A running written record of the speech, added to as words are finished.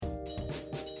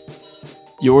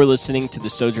You're listening to the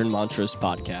Sojourn Montrose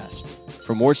podcast.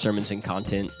 For more sermons and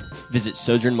content, visit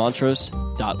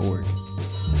sojournmontrose.org.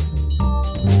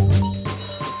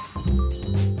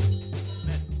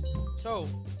 So,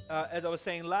 as I was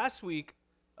saying last week,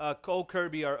 Cole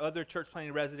Kirby, our other church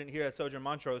planting resident here at Sojourn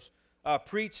Montrose,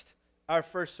 preached our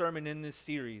first sermon in this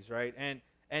series, right?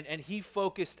 And he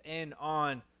focused in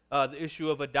on the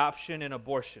issue of adoption and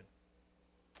abortion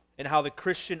and how the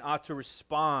Christian ought to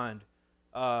respond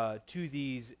to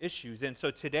these issues. And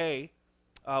so today,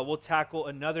 we'll tackle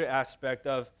another aspect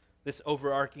of this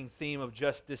overarching theme of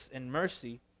justice and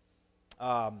mercy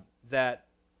that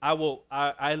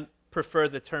I prefer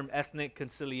the term ethnic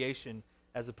conciliation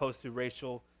as opposed to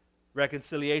racial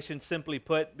reconciliation. Simply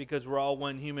put, because we're all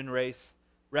one human race,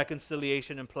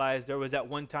 reconciliation implies there was at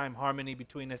one time harmony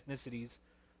between ethnicities.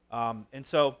 And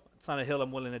so it's not a hill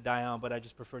I'm willing to die on, but I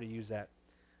just prefer to use that.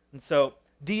 And so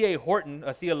D.A. Horton,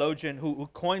 a theologian who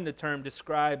coined the term,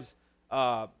 describes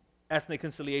ethnic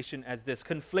conciliation as this: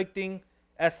 conflicting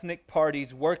ethnic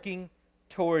parties working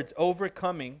towards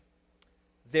overcoming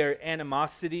their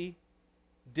animosity,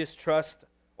 distrust,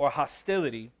 or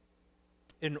hostility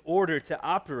in order to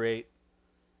operate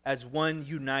as one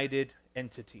united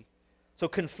entity. So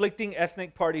conflicting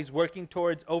ethnic parties working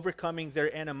towards overcoming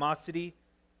their animosity,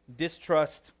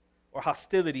 distrust, or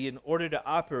hostility in order to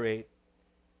operate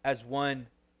as one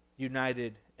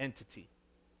united entity.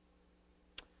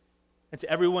 And to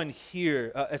everyone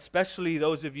here, especially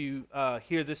those of you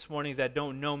here this morning that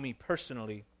don't know me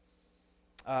personally,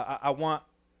 I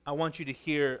want you to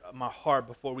hear my heart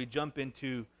before we jump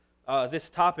into this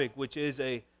topic, which is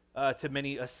to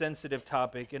many a sensitive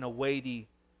topic and a weighty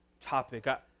topic.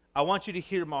 I want you to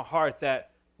hear my heart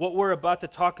that what we're about to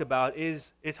talk about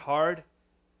is hard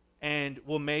and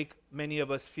will make many of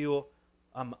us feel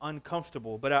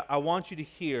uncomfortable. But I want you to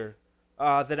hear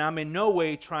that I'm in no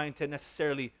way trying to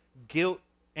necessarily guilt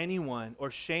anyone or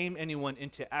shame anyone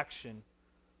into action.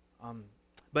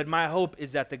 But my hope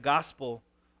is that the gospel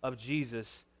of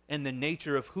Jesus and the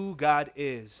nature of who God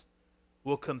is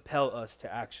will compel us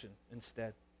to action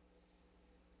instead.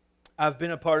 I've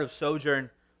been a part of Sojourn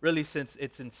really since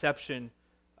its inception.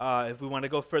 If we want to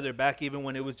go further back, even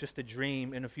when it was just a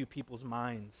dream in a few people's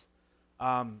minds.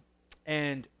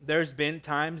 And there's been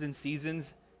times and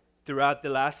seasons throughout the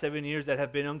last 7 years that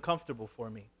have been uncomfortable for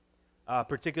me,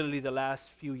 particularly the last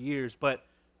few years. But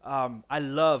I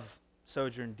love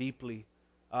Sojourn deeply,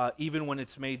 even when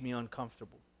it's made me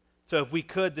uncomfortable. So if we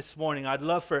could this morning, I'd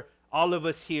love for all of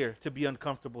us here to be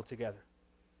uncomfortable together.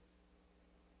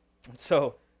 And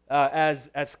so,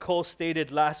 as Cole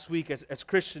stated last week, as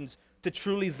Christians, to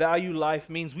truly value life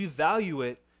means we value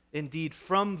it indeed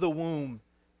from the womb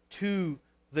to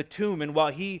the tomb. And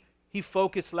while he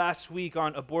focused last week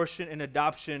on abortion and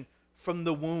adoption from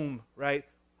the womb, right?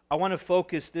 I want to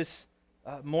focus this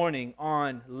morning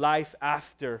on life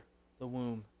after the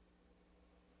womb.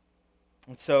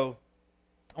 And so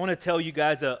I want to tell you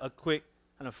guys a quick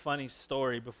kind of funny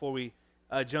story before we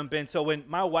jump in. So when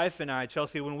my wife and I,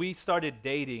 Chelsea, when we started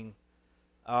dating,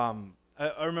 I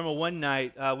remember one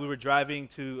night we were driving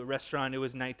to a restaurant. It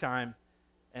was nighttime.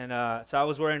 And so I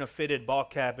was wearing a fitted ball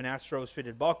cap, an Astros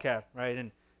fitted ball cap, right?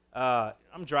 And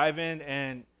I'm driving,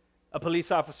 and a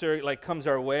police officer comes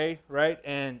our way, right?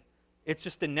 And it's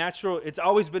just a natural. It's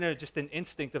always been just an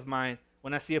instinct of mine.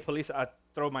 When I see a police, I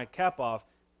throw my cap off.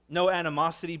 No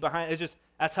animosity behind. It's just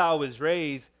that's how I was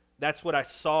raised. That's what I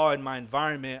saw in my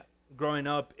environment growing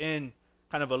up in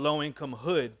kind of a low-income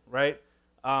hood, right?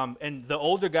 And the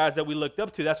older guys that we looked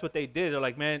up to, that's what they did. They're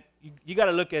like, man, you got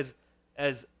to look as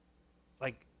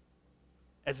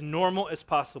normal as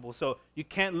possible. So you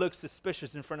can't look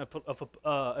suspicious in front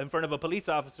of a police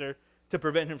officer to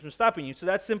prevent him from stopping you. So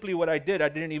that's simply what I did. I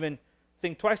didn't even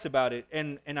think twice about it.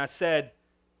 And I said,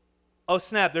 oh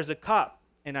snap, there's a cop.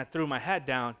 And I threw my hat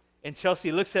down. And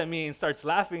Chelsea looks at me and starts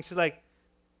laughing. She's like,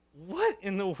 what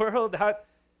in the world?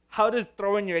 How does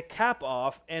throwing your cap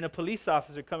off and a police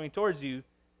officer coming towards you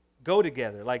go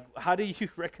together? Like, how do you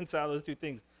reconcile those two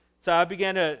things? So I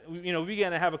began to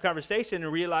have a conversation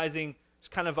and realizing it's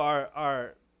kind of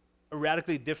our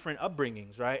radically different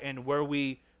upbringings, right? And where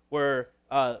we were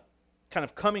kind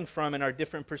of coming from and our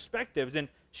different perspectives. And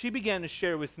she began to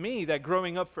share with me that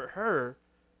growing up for her,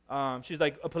 she's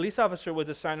like, a police officer was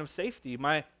a sign of safety.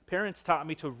 My parents taught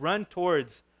me to run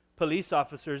towards police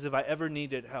officers if I ever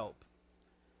needed help.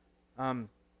 And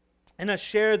I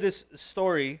share this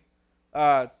story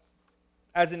as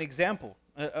an example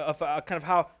of kind of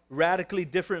how radically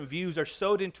different views are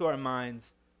sewed into our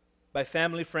minds by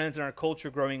family, friends, and our culture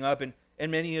growing up, and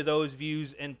many of those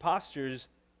views and postures,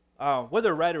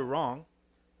 whether right or wrong,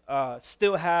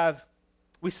 still have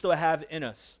we still have in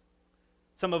us.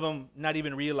 Some of them not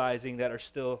even realizing that are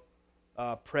still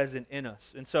present in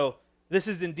us. And so this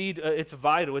is indeed, it's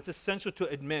vital. It's essential to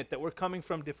admit that we're coming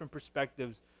from different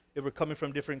perspectives, that we're coming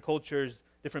from different cultures,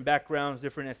 different backgrounds,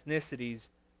 different ethnicities.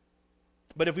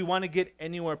 But if we want to get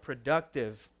anywhere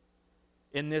productive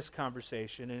in this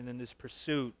conversation and in this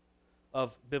pursuit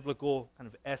of biblical kind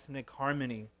of ethnic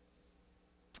harmony,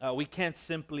 we can't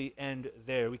simply end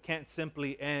there. We can't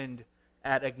simply end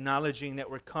at acknowledging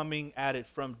that we're coming at it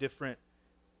from different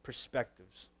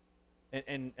perspectives.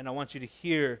 And I want you to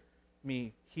hear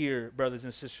me here, brothers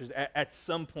and sisters, at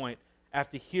some point,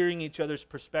 after hearing each other's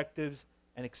perspectives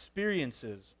and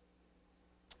experiences,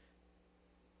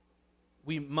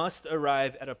 we must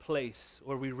arrive at a place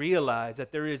where we realize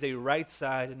that there is a right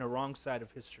side and a wrong side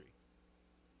of history.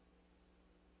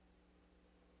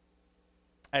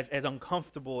 As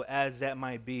uncomfortable as that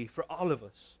might be for all of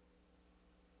us.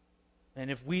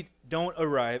 And if we don't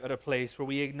arrive at a place where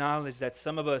we acknowledge that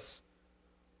some of us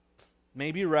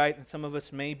may be right and some of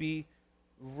us may be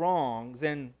wrong,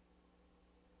 then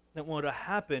what will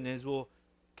happen is we'll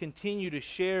continue to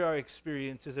share our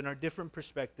experiences and our different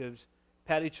perspectives,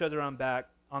 pat each other on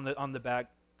the back,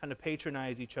 kind of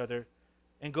patronize each other,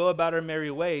 and go about our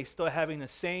merry way, still having the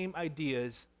same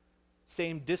ideas,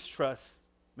 same distrust,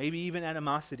 maybe even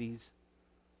animosities.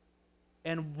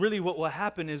 And really what will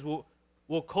happen is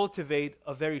we'll cultivate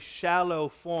a very shallow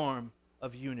form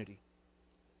of unity.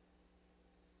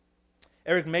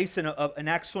 Eric Mason, an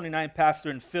Acts 29 pastor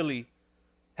in Philly,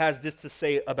 has this to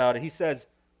say about it. He says,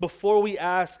 before we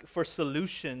ask for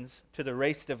solutions to the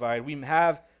race divide, we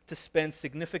have to spend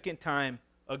significant time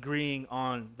agreeing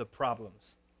on the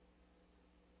problems.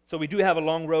 So we do have a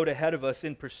long road ahead of us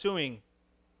in pursuing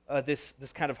this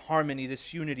kind of harmony,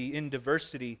 this unity in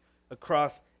diversity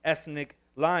across ethnic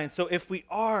lines. So if we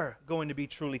are going to be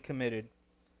truly committed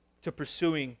to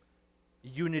pursuing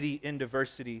unity in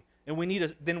diversity, and we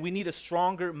need a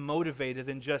stronger motivator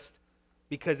than just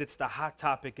because it's the hot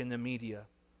topic in the media,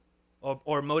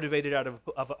 or motivated out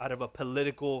of a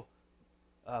political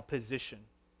position.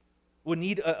 We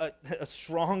need a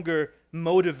stronger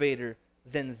motivator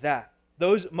than that.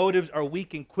 Those motives are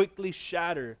weak and quickly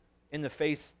shatter in the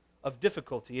face of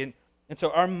difficulty. And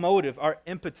so our motive, our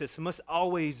impetus must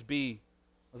always be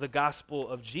the gospel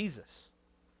of Jesus.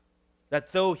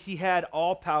 That though he had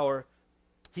all power,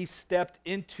 he stepped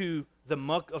into the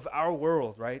muck of our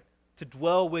world, right? To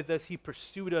dwell with us, he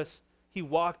pursued us, he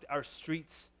walked our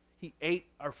streets, he ate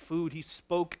our food, he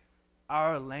spoke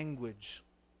our language.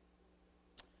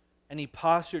 And he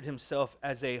postured himself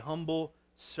as a humble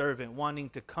servant, wanting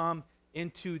to come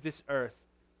into this earth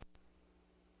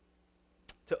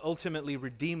to ultimately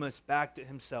redeem us back to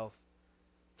himself,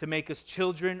 to make us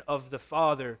children of the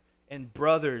Father and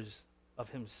brothers of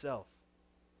himself.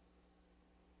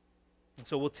 And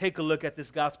so we'll take a look at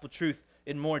this gospel truth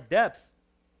in more depth.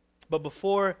 But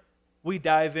before we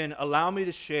dive in, allow me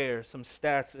to share some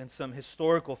stats and some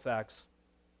historical facts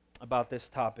about this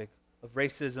topic of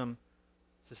racism,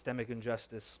 systemic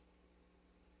injustice.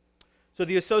 So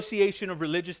the Association of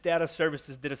Religious Data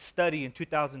Services did a study in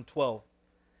 2012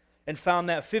 and found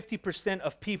that 50%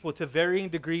 of people, to varying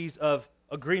degrees of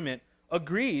agreement,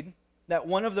 agreed that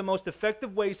one of the most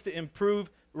effective ways to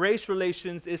improve race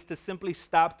relations is to simply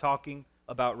stop talking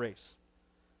about race.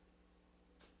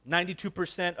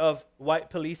 92% of white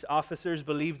police officers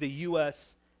believe the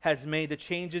U.S. has made the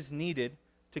changes needed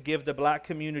to give the black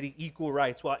community equal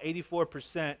rights, while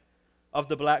 84% of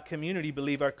the black community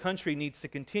believe our country needs to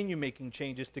continue making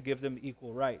changes to give them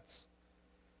equal rights.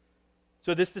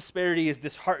 So this disparity is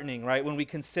disheartening, right, when we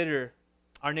consider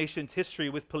our nation's history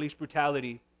with police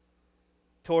brutality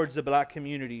towards the black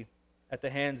community at the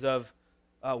hands of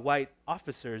white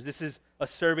officers. This is a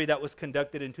survey that was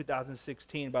conducted in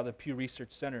 2016 by the Pew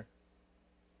Research Center.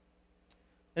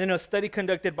 And then a study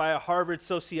conducted by a Harvard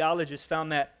sociologist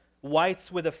found that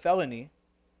whites with a felony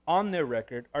on their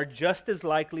record are just as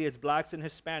likely as blacks and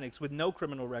Hispanics with no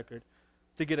criminal record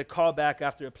to get a call back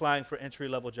after applying for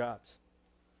entry-level jobs.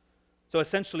 So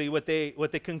essentially what they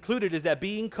concluded is that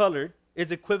being colored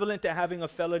is equivalent to having a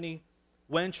felony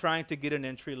when trying to get an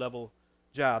entry-level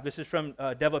job. This is from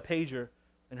Deva Pager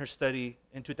in her study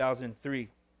in 2003.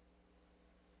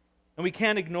 And we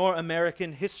can't ignore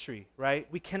American history, right?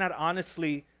 We cannot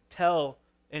honestly tell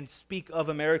and speak of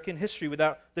American history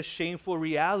without the shameful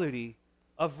reality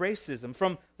of racism.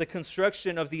 From the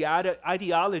construction of the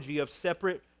ideology of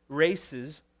separate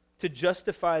races to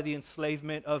justify the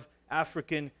enslavement of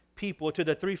African people, to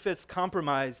the Three-Fifths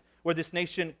Compromise, where this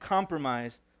nation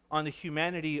compromised on the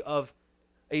humanity of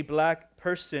a black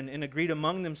person and agreed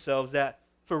among themselves that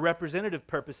for representative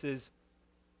purposes,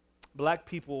 black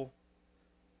people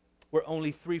were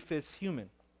only 3/5 human.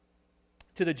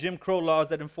 To the Jim Crow laws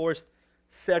that enforced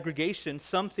segregation,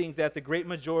 something that the great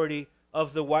majority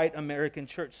of the white American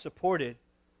church supported,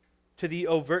 to the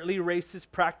overtly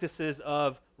racist practices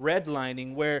of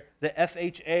redlining, where the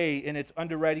FHA in its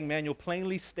underwriting manual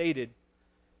plainly stated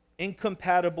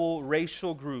incompatible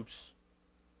racial groups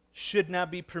should not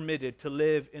be permitted to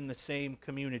live in the same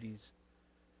communities,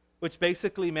 which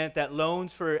basically meant that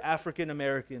loans for African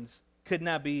Americans could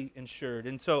not be insured.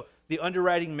 And so the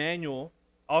underwriting manual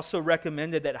also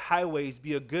recommended that highways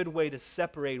be a good way to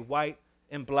separate white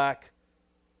and black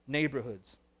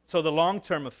neighborhoods. So the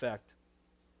long-term effect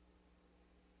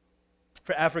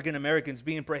for African Americans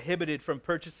being prohibited from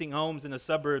purchasing homes in the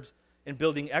suburbs and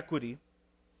building equity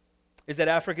is that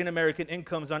African American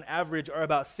incomes on average are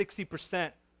about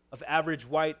 60% of average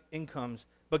white incomes.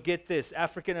 But get this,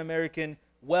 African American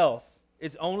wealth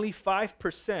is only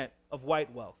 5% of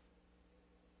white wealth.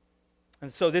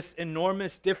 And so this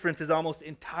enormous difference is almost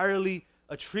entirely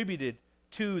attributed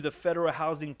to the federal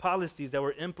housing policies that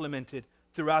were implemented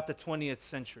throughout the 20th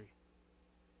century.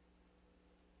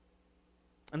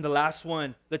 And the last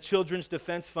one, the Children's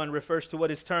Defense Fund, refers to what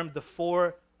is termed the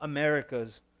Four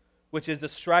Americas, which is the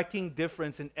striking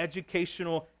difference in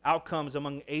educational outcomes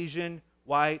among Asian,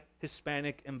 white,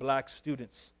 Hispanic, and black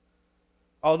students.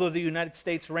 Although the United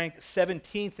States ranked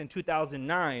 17th in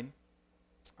 2009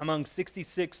 among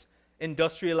 66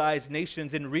 industrialized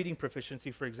nations in reading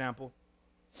proficiency, for example,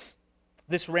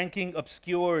 this ranking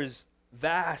obscures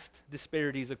vast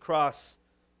disparities across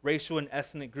racial and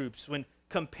ethnic groups. When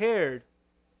compared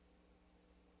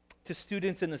to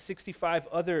students in the 65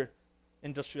 other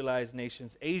industrialized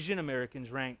nations, Asian Americans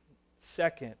ranked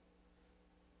second,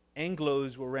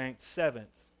 Anglos were ranked 7th.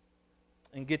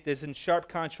 And get this, in sharp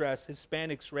contrast,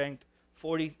 Hispanic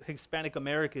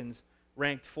Americans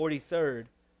ranked 43rd,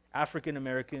 African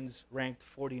Americans ranked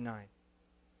 49.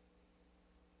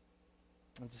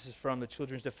 And this is from the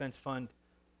Children's Defense Fund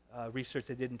research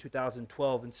they did in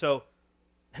 2012. And so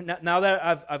now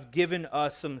that I've given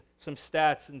us some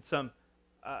stats and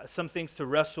some things to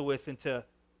wrestle with and to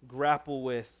grapple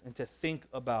with and to think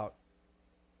about,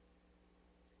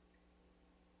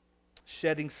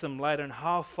 shedding some light on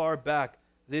how far back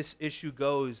this issue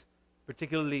goes,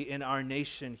 particularly in our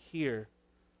nation here,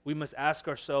 we must ask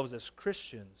ourselves as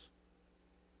Christians,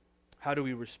 how do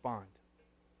we respond?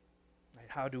 Right?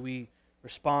 How do we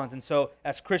respond? And so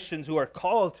as Christians who are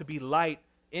called to be light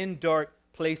in dark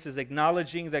places,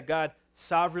 acknowledging that God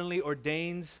sovereignly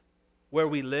ordains where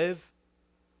we live,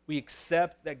 we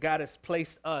accept that God has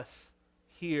placed us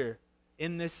here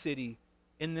in this city,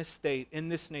 in this state, in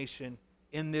this nation,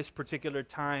 in this particular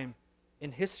time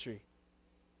in history.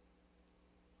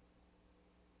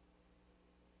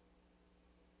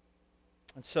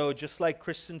 And so just like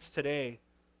Christians today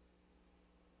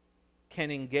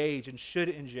can engage and should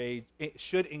engage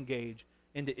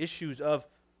in the issues of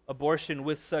abortion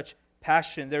with such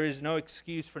passion, there is no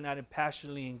excuse for not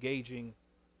passionately engaging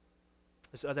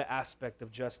this other aspect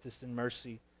of justice and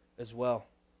mercy as well.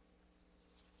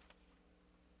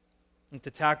 And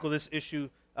to tackle this issue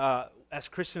as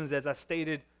Christians, as I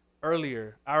stated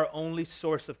earlier, our only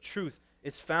source of truth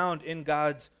is found in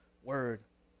God's Word.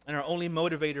 And our only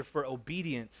motivator for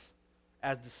obedience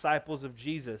as disciples of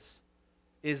Jesus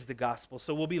is the gospel.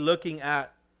 So we'll be looking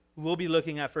at 1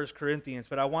 Corinthians,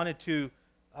 but I wanted to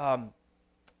kind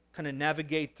of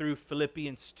navigate through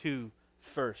Philippians 2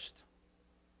 first.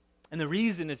 And the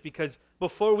reason is because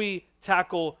before we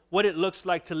tackle what it looks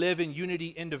like to live in unity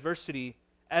in diversity,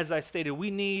 as I stated, we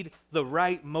need the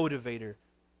right motivator,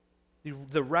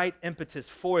 the right impetus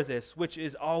for this, which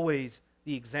is always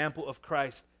the example of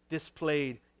Christ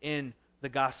displayed in the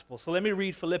gospel. So let me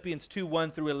read Philippians 2,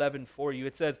 1 through 11 for you.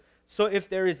 It says, "So if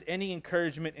there is any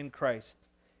encouragement in Christ,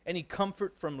 any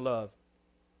comfort from love,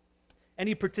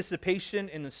 any participation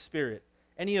in the Spirit,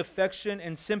 any affection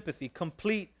and sympathy,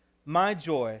 complete my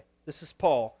joy," this is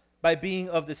Paul, "by being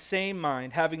of the same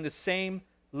mind, having the same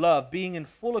love, being in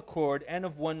full accord and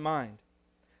of one mind.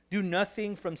 Do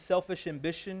nothing from selfish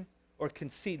ambition or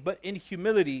conceit, but in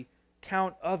humility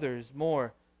count others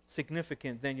more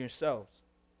significant than yourselves.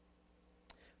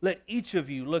 Let each of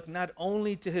you look not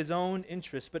only to his own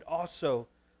interests, but also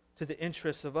to the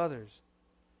interests of others.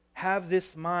 Have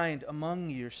this mind among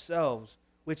yourselves,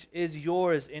 which is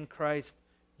yours in Christ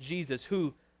Jesus,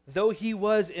 who, though he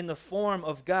was in the form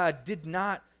of God, did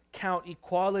not count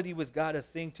equality with God a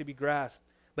thing to be grasped,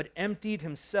 but emptied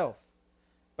himself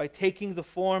by taking the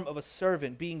form of a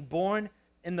servant, being born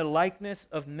in the likeness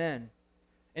of men,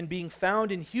 and being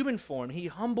found in human form, he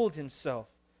humbled himself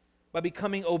by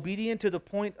becoming obedient to the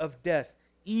point of death,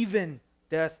 even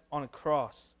death on a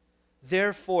cross.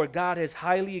 Therefore, God has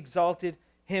highly exalted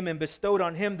him and bestowed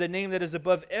on him the name that is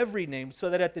above every name, so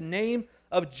that at the name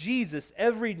of Jesus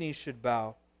every knee should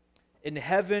bow, in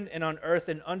heaven and on earth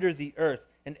and under the earth,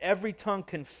 and every tongue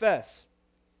confess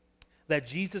that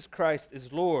Jesus Christ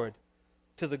is Lord,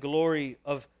 to the glory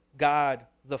of God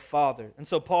the Father. And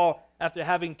so Paul, after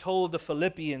having told the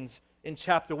Philippians in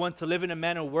chapter 1 to live in a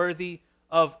manner worthy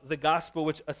of the gospel,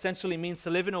 which essentially means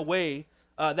to live in a way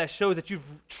that shows that you've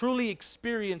truly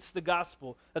experienced the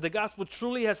gospel, that the gospel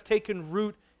truly has taken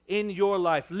root in your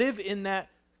life. Live in that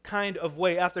kind of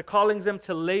way. After calling them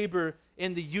to labor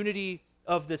in the unity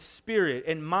of the Spirit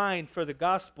and mind for the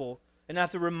gospel, and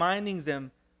after reminding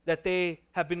them that they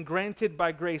have been granted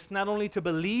by grace not only to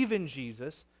believe in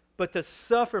Jesus, but to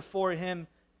suffer for him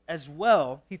as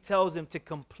well, he tells them to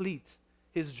complete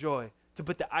his joy, to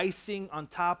put the icing on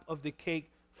top of the cake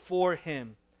for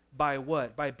him. By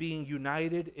what? By being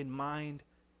united in mind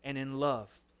and in love.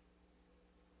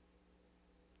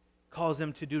 Calls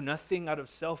them to do nothing out of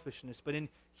selfishness, but in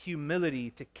humility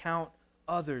to count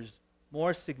others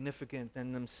more significant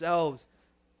than themselves.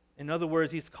 In other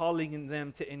words, he's calling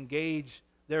them to engage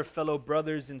their fellow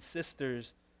brothers and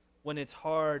sisters when it's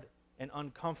hard and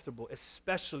uncomfortable,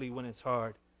 especially when it's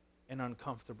hard and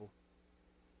uncomfortable.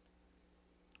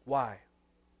 Why?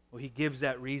 Well, he gives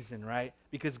that reason, right?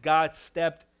 Because God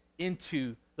stepped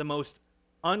into the most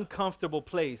uncomfortable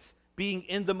place, being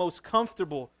in the most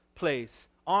comfortable place,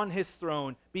 on his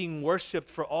throne, being worshiped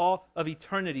for all of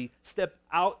eternity, stepped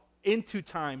out into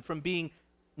time from being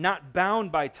not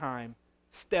bound by time,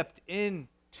 stepped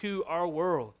into our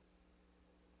world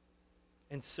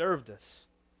and served us.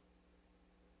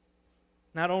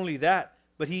 Not only that,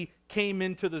 but he came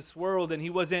into this world and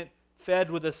he wasn't fed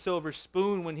with a silver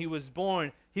spoon when he was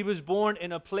born. He was born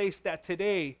in a place that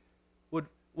today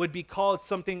would be called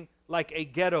something like a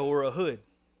ghetto or a hood.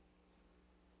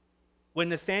 When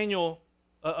Nathanael,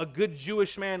 a good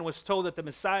Jewish man, was told that the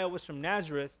Messiah was from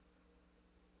Nazareth,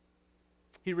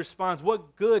 he responds,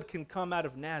 "What good can come out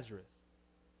of Nazareth?"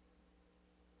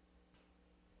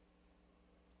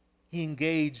 He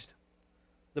engaged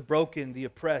the broken, the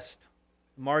oppressed,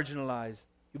 marginalized.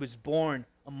 He was born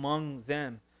among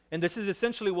them. And this is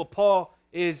essentially what Paul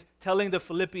is telling the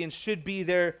Philippians should be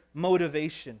their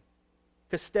motivation,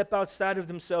 to step outside of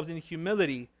themselves in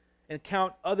humility and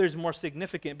count others more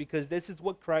significant, because this is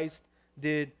what Christ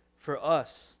did for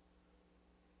us.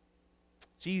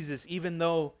 Jesus, even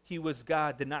though he was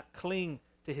God, did not cling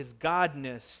to his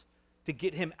godness to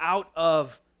get him out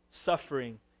of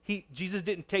suffering. Jesus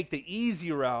didn't take the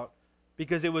easy route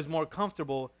because it was more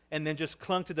comfortable and then just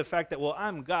clung to the fact that, well,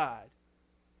 I'm God.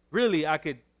 Really, I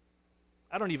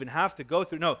don't even have to go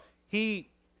through. No, he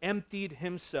emptied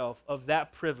himself of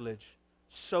that privilege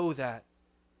so that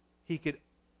he could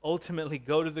ultimately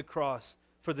go to the cross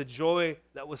for the joy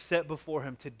that was set before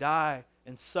him, to die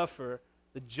and suffer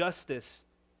the justice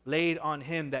laid on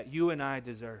him that you and I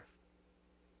deserve.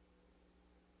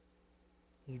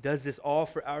 He does this all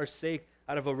for our sake,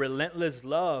 out of a relentless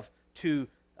love, to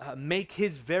make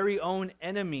his very own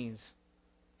enemies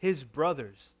his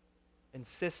brothers and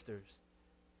sisters,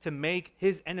 to make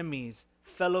his enemies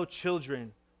fellow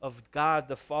children of God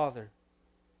the Father.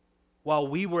 While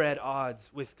we were at odds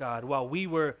with God, while we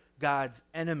were God's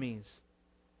enemies,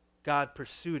 God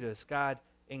pursued us, God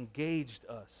engaged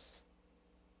us.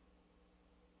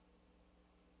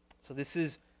 So this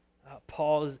is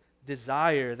Paul's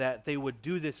desire, that they would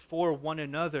do this for one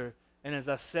another. And as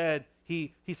I said,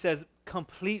 he says,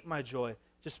 complete my joy.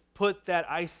 Just put that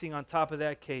icing on top of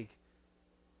that cake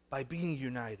by being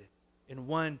united in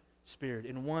one spirit,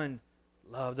 in one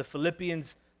love. The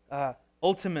Philippians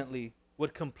ultimately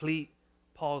would complete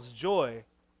Paul's joy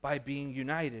by being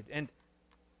united.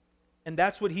 And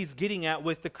that's what he's getting at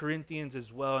with the Corinthians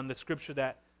as well in the scripture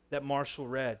that Marshall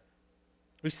read.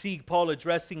 We see Paul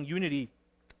addressing unity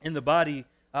in the body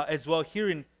as well here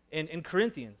in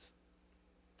Corinthians.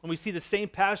 And we see the same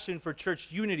passion for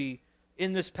church unity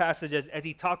in this passage as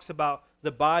he talks about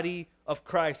the body of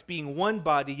Christ being one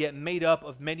body yet made up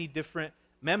of many different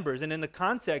members. And in the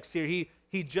context here,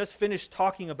 he just finished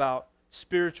talking about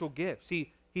spiritual gifts.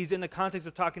 He's in the context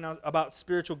of talking about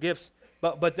spiritual gifts,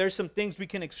 but there's some things we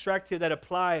can extract here that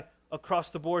apply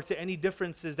across the board to any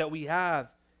differences that we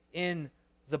have in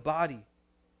the body.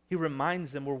 He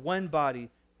reminds them we're one body.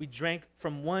 We drank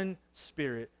from one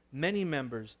spirit, many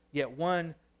members, yet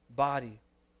one body.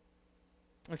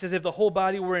 It says, if the whole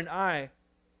body were an eye,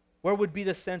 where would be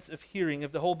the sense of hearing?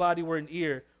 If the whole body were an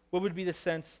ear, where would be the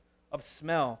sense of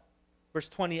smell? Verse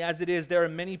 20, as it is, there are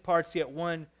many parts, yet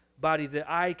one body. The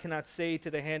eye cannot say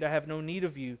to the hand, I have no need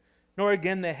of you, nor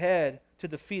again the head to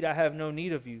the feet. I have no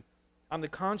need of you. On the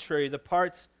contrary, the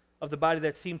parts of the body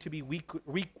that seem to be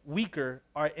weaker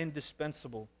are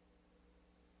indispensable.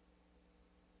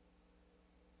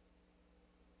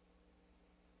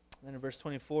 Then in verse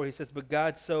 24, he says, but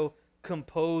God so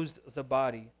composed the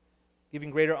body,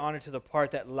 giving greater honor to the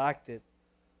part that lacked it,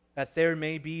 that there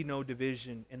may be no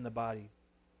division in the body,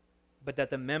 but that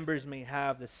the members may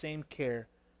have the same care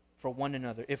for one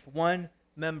another. If one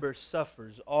member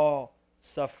suffers, all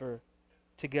suffer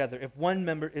together. If one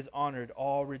member is honored,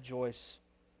 all rejoice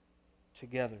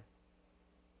together.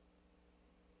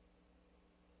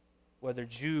 Whether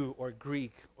Jew or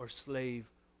Greek or slave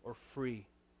or free.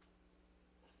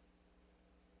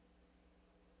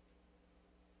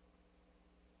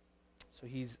 So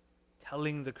he's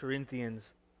telling the Corinthians,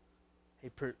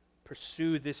 hey,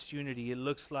 pursue this unity. It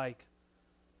looks like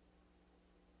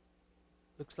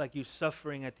you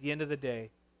suffering at the end of the day.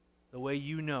 The way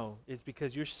you know is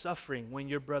because you're suffering when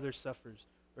your brother suffers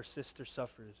or sister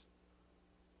suffers.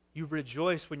 You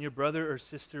rejoice when your brother or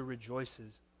sister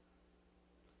rejoices.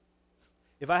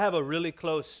 If I have a really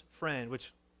close friend,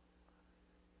 which,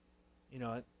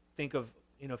 I think of,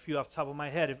 a few off the top of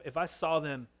my head, if I saw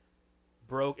them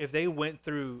broke, if they went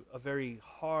through a very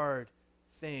hard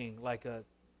thing, like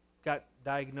got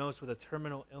diagnosed with a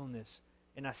terminal illness,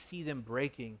 and I see them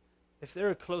breaking, if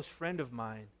they're a close friend of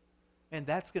mine, and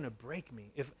that's going to break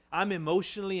me. If I'm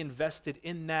emotionally invested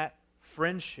in that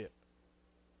friendship,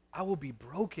 I will be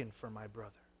broken for my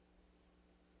brother.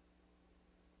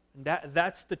 And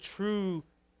that's the true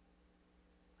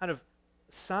kind of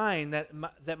sign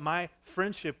that my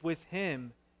friendship with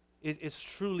him is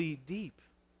truly deep.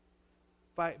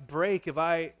 If I break, if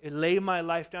I lay my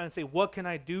life down and say, what can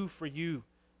I do for you,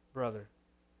 brother?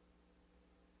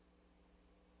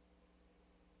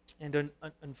 And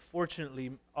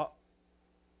unfortunately,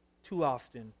 too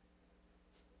often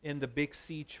in the Big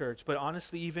C church, but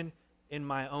honestly even in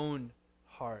my own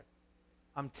heart,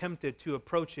 I'm tempted to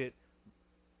approach it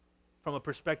from a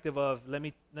perspective of let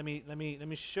me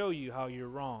show you how you're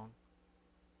wrong.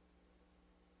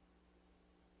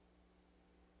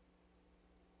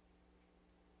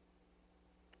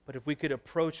 But if we could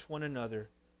approach one another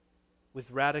with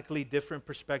radically different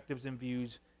perspectives and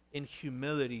views in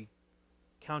humility,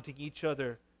 counting each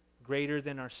other greater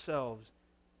than ourselves,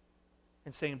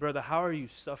 and saying, brother, how are you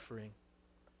suffering?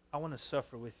 I want to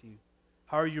suffer with you.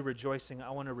 How are you rejoicing?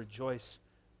 I want to rejoice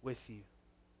with you.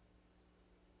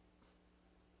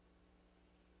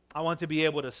 I want to be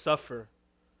able to suffer,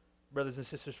 brothers and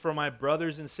sisters, for my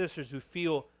brothers and sisters who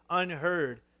feel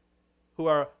unheard, who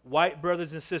are white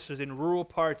brothers and sisters in rural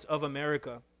parts of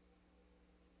America,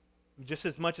 just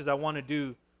as much as I want to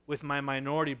do with my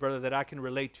minority brother that I can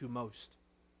relate to most.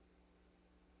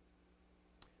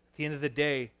 At the end of the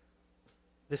day,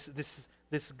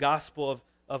 this gospel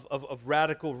of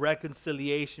radical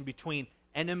reconciliation between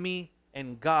enemy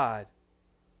and God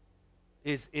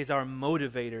is our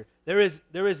motivator. There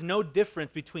is no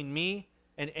difference between me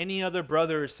and any other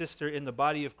brother or sister in the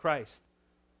body of Christ.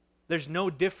 There's no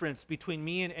difference between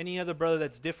me and any other brother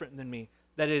that's different than me,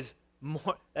 that is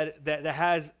more that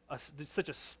has such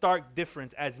a stark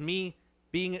difference as me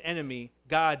being an enemy,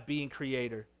 God being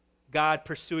creator, God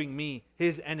pursuing me,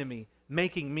 his enemy,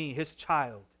 making me his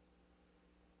child.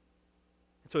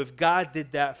 So if God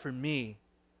did that for me,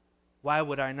 why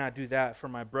would I not do that for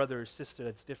my brother or sister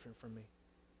that's different from me?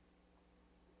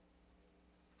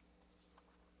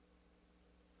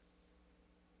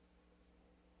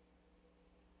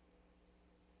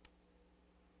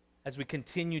 As we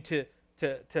continue to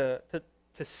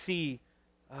see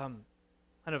kind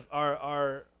of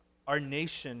our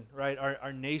nation, right?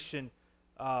 Our nation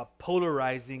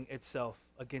polarizing itself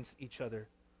against each other.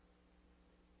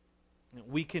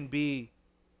 We can be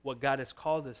what God has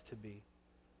called us to be,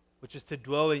 which is to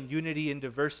dwell in unity and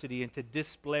diversity and to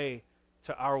display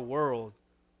to our world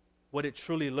what it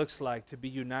truly looks like to be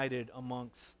united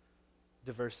amongst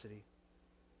diversity.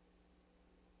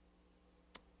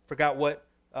 Forgot what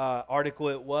article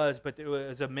it was, but there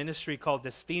was a ministry called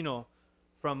Destino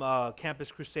from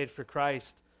Campus Crusade for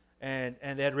Christ, and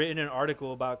they had written an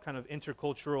article about kind of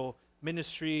intercultural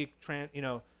ministry,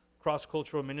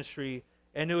 cross-cultural ministry,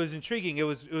 and it was intriguing. It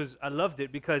was I loved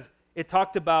it because it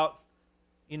talked about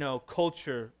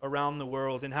culture around the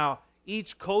world and how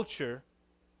each culture,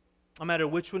 no matter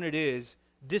which one it is,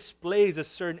 displays a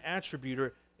certain attribute,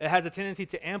 or it has a tendency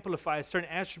to amplify a certain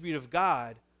attribute of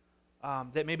God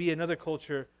that maybe another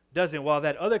culture doesn't, while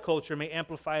that other culture may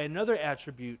amplify another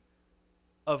attribute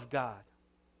of God.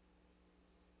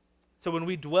 So when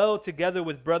we dwell together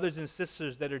with brothers and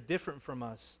sisters that are different from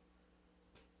us,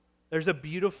 There's a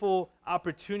beautiful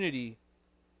opportunity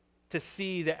to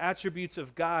see the attributes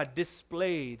of God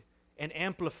displayed and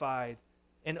amplified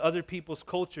in other people's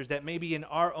cultures that maybe in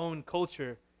our own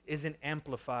culture isn't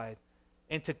amplified.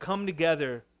 And to come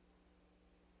together,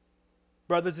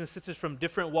 brothers and sisters from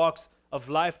different walks of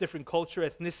life, different culture,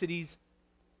 ethnicities,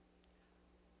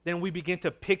 then we begin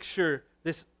to picture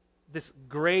this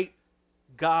great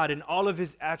God and all of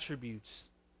his attributes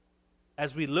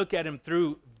as we look at him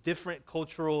through different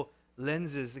cultural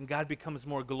lenses, and God becomes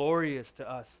more glorious to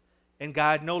us. And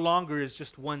God no longer is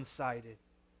just one-sided.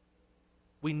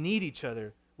 We need each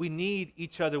other. We need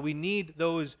each other. We need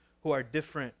those who are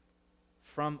different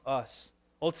from us.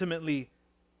 Ultimately,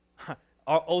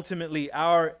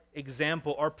 our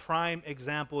example, our prime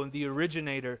example, and the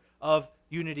originator of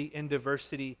unity in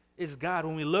diversity is God.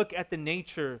 When we look at the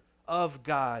nature of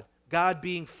God, God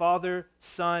being Father,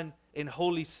 Son, and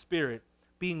Holy Spirit,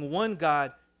 being one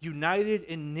God, united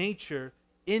in nature,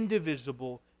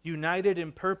 indivisible, united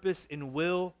in purpose, in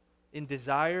will, in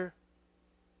desire.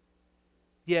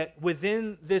 Yet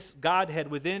within this Godhead,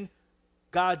 within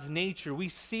God's nature, we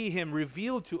see him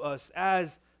revealed to us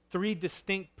as three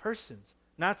distinct persons,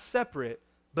 not separate,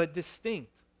 but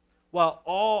distinct.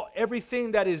 While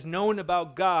everything that is known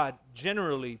about God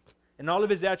generally, and all of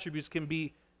his attributes can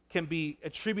be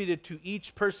attributed to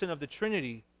each person of the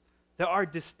Trinity, there are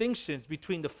distinctions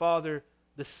between the Father,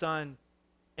 the Son,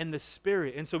 and the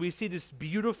Spirit. And so we see this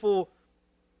beautiful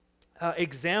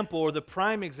example, or the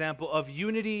prime example, of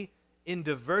unity in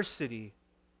diversity.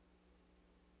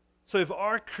 So if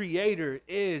our Creator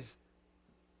is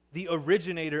the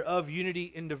originator of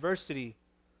unity in diversity,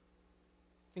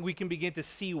 I think we can begin to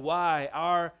see why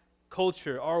our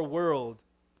culture, our world,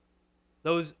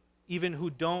 those even who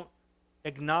don't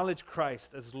acknowledge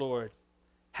Christ as Lord,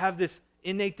 have this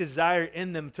innate desire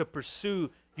in them to pursue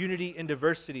unity in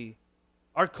diversity.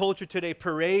 Our culture today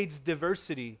parades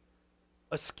diversity,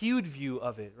 a skewed view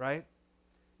of it, right?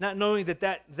 Not knowing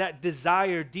that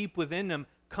desire deep within them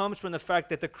comes from the fact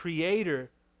that the creator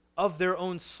of their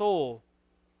own soul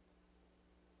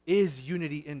is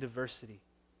unity in diversity.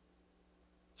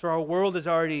 So our world is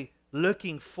already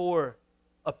looking for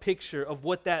a picture of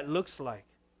what that looks like.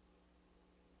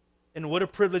 And what a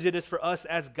privilege it is for us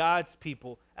as God's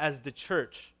people, as the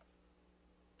church.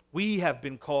 We have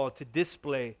been called to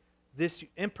display this,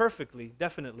 imperfectly,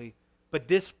 definitely, but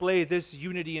display this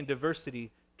unity and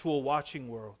diversity to a watching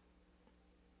world.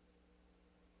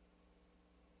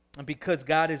 And because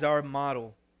God is our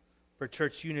model for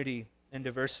church unity and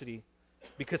diversity,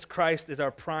 because Christ is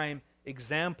our prime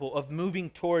example of moving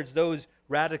towards those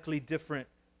radically different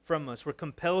from us, we're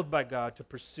compelled by God to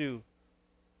pursue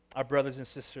our brothers and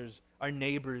sisters, our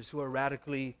neighbors who are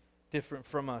radically different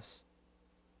from us.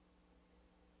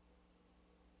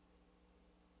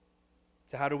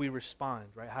 So how do we respond,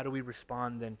 right? How do we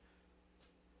respond then?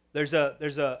 There's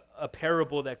a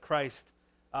parable that Christ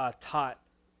taught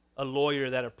a lawyer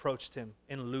that approached him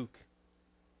in Luke.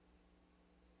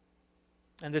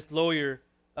 And this lawyer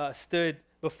stood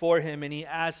before him and he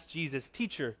asked Jesus,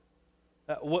 "Teacher,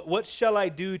 what shall I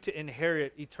do to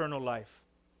inherit eternal life?"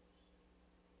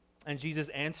 And Jesus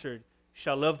answered, "You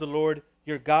shall love the Lord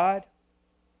your God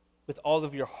with all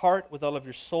of your heart, with all of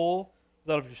your soul,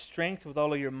 with all of your strength, with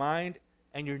all of your mind,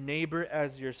 and your neighbor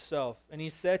as yourself." And he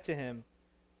said to him,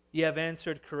 "You have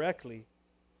answered correctly.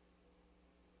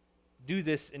 Do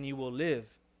this and you will live."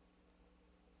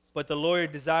 But the lawyer,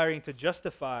 desiring to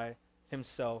justify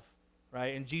himself,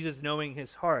 right, and Jesus knowing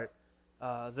his heart,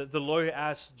 the lawyer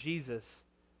asked Jesus,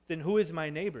 "Then who is my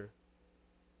neighbor?"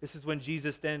 This is when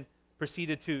Jesus then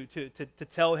proceeded to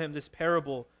tell him this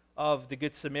parable of the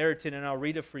Good Samaritan, and I'll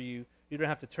read it for you. You don't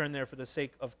have to turn there for the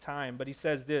sake of time, but he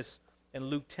says this in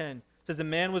Luke 10. It says, "The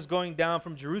man was going down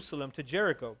from Jerusalem to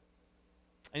Jericho,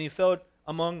 and he fell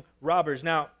among robbers."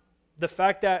 Now, the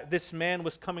fact that this man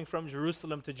was coming from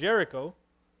Jerusalem to Jericho,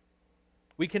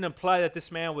 we can imply that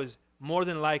this man was more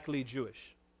than likely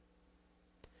Jewish.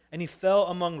 "And he fell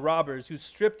among robbers who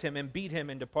stripped him and beat him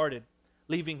and departed,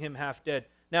 leaving him half dead.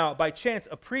 Now, by chance,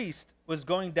 a priest was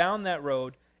going down that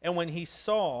road, and when he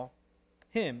saw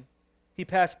him, he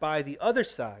passed by the other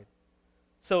side.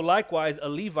 So likewise, a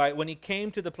Levite, when he came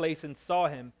to the place and saw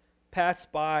him,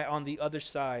 passed by on the other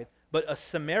side. But a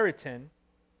Samaritan,"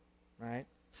 right?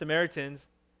 Samaritans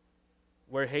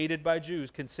were hated by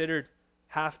Jews, considered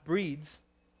half-breeds.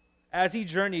 "As he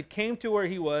journeyed, came to where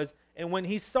he was, and when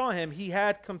he saw him, he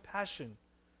had compassion.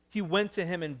 He went to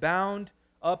him and bound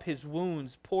up his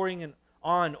wounds, pouring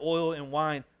on oil and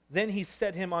wine. Then he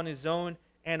set him on his own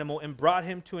animal and brought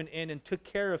him to an inn and took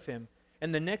care of him.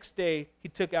 And the next day he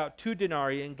took out 2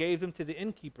 denarii and gave them to the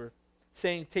innkeeper,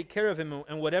 saying, take care of him,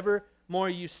 and whatever more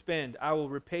you spend, I will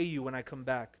repay you when I come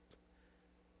back.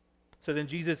 So then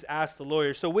Jesus asked the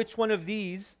lawyer, so which one of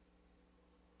these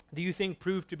do you think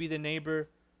proved to be the neighbor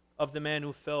of the man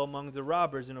who fell among the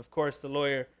robbers? And of course, the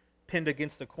lawyer, pinned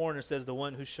against the corner, says, the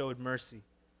one who showed mercy.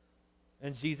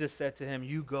 And Jesus said to him,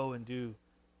 you go and do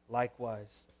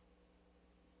likewise.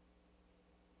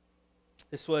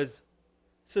 This was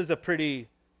a pretty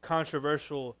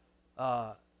controversial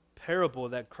parable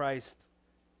that Christ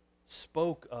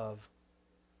spoke of,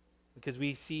 because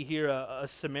we see here a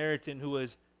Samaritan who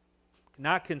was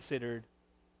not considered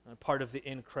part of the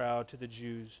in crowd to the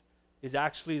Jews is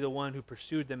actually the one who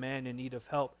pursued the man in need of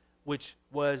help, which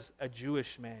was a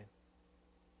Jewish man.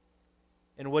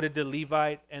 And what did the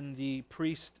Levite and the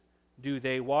priest do?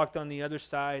 They walked on the other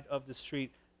side of the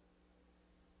street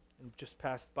and just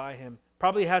passed by him.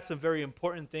 Probably had some very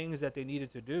important things that they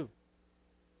needed to do.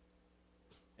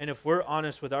 And if we're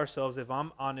honest with ourselves, if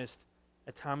I'm honest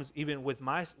at times even with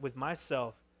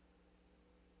myself,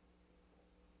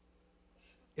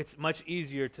 it's much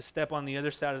easier to step on the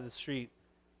other side of the street,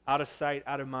 out of sight,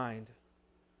 out of mind.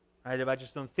 Right? If I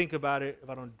just don't think about it, if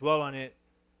I don't dwell on it,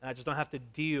 and I just don't have to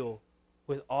deal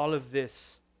with all of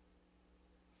this.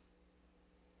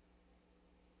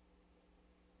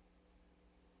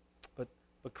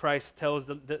 But Christ tells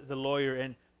the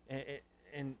lawyer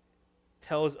and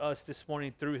tells us this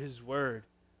morning through his word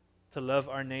to love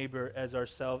our neighbor as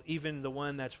ourselves, even the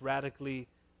one that's radically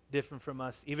different from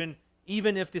us, even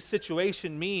if the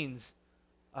situation means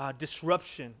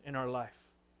disruption in our life.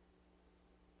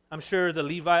 I'm sure the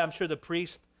Levite, I'm sure the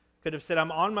priest could have said,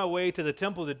 I'm on my way to the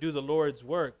temple to do the Lord's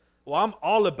work. Well, I'm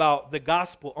all about the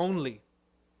gospel only.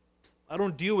 I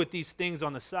don't deal with these things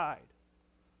on the side.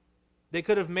 They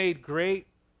could have made great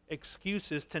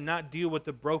excuses to not deal with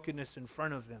the brokenness in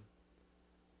front of them.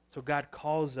 So God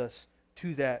calls us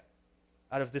to that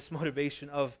out of this motivation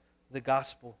of the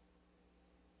gospel.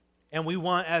 And we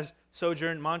want, as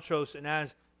Sojourn Montrose and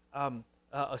as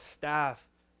a staff,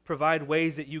 provide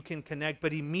ways that you can connect,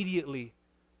 but immediately,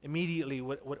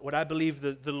 what I believe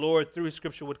the Lord through His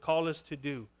Scripture would call us to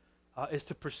do is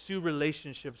to pursue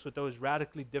relationships with those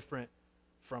radically different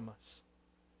from us.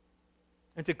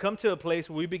 And to come to a place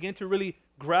where we begin to really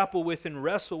grapple with and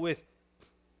wrestle with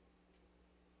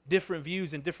different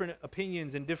views and different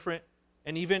opinions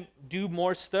and even do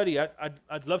more study.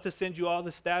 I'd love to send you all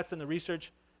the stats and the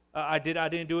research I did. I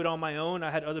didn't do it on my own.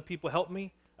 I had other people help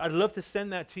me. I'd love to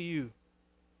send that to you.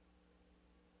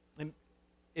 And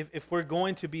if we're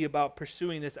going to be about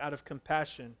pursuing this out of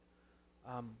compassion,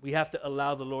 we have to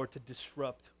allow the Lord to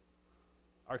disrupt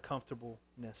our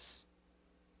comfortableness.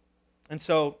 And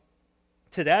so,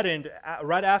 to that end,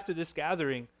 right after this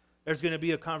gathering, there's going to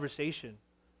be a conversation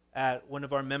at one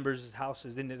of our members'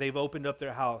 houses, and they've opened up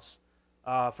their house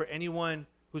for anyone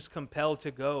who's compelled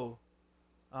to go,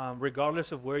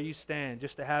 regardless of where you stand,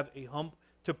 just to have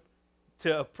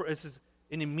this is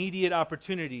an immediate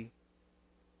opportunity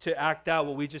to act out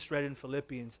what we just read in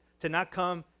Philippians, to not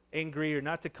come angry or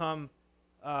not to come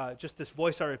just to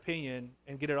voice our opinion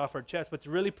and get it off our chest, but to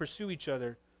really pursue each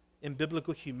other in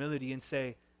biblical humility and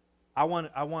say, I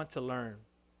want to learn.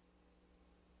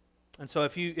 And so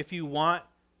if you want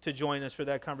to join us for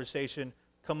that conversation,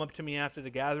 come up to me after the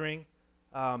gathering.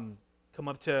 Come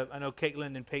up to, I know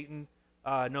Caitlin and Peyton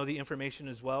know the information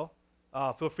as well.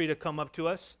 Feel free to come up to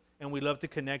us, and we'd love to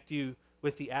connect you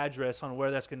with the address on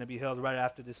where that's going to be held right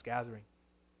after this gathering.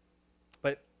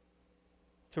 But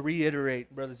to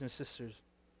reiterate, brothers and sisters,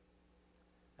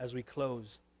 as we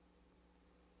close,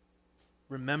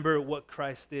 remember what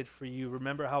Christ did for you.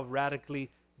 Remember how radically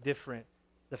different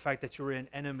the fact that you were an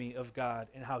enemy of God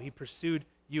and how He pursued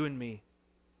you and me.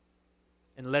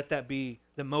 And let that be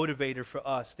the motivator for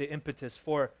us, the impetus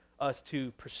for us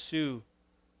to pursue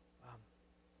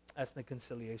ethnic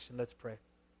conciliation. Let's pray.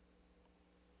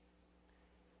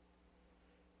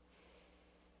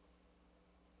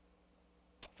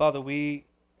 Father, we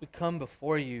come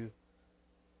before you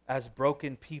as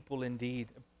broken people indeed,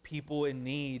 people in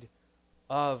need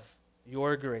of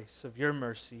your grace, of your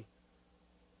mercy.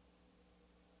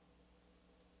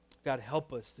 God,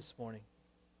 help us this morning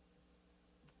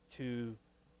to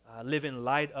live in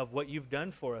light of what you've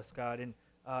done for us, God, and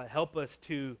help us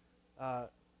to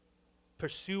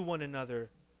pursue one another,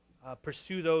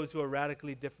 pursue those who are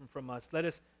radically different from us. Let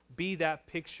us be that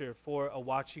picture for a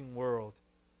watching world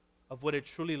of what it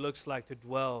truly looks like to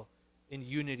dwell in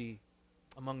unity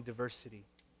among diversity.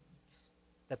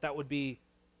 That would be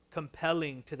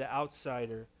compelling to the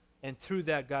outsider, and through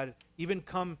that, God, even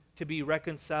come to be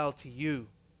reconciled to you.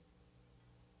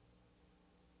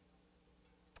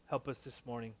 Help us this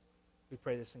morning. We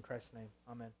pray this in Christ's name.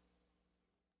 Amen.